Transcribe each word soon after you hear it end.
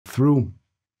through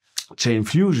Chain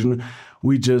Fusion,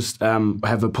 we just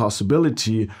have a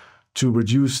possibility to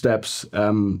reduce steps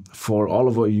for all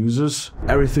of our users.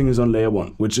 Everything is on layer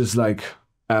 1, which is like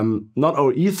not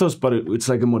our ethos, but it's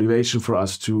like a motivation for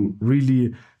us to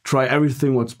really try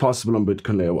everything what's possible on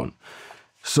Bitcoin layer 1.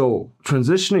 So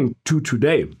transitioning to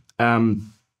today,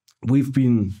 we've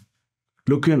been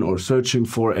looking or searching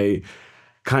for a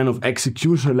kind of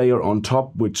execution layer on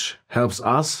top, which helps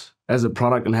us as a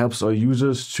product and helps our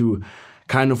users to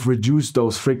kind of reduce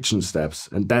those friction steps.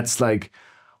 And that's like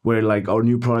where like our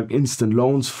new product Instant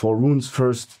Loans for Runes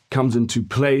first comes into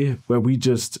play, where we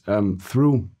just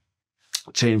through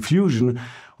Chain Fusion,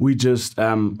 we just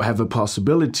have a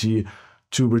possibility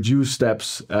to reduce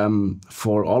steps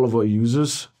for all of our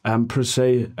users per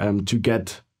se, to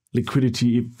get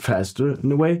liquidity faster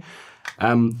in a way.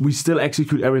 We still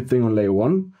execute everything on layer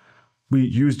 1. We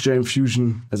use Chain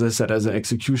Fusion, as I said, as an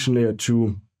execution layer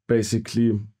to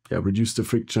basically reduce the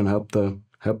friction,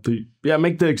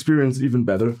 make the experience even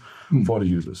better for the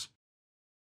users.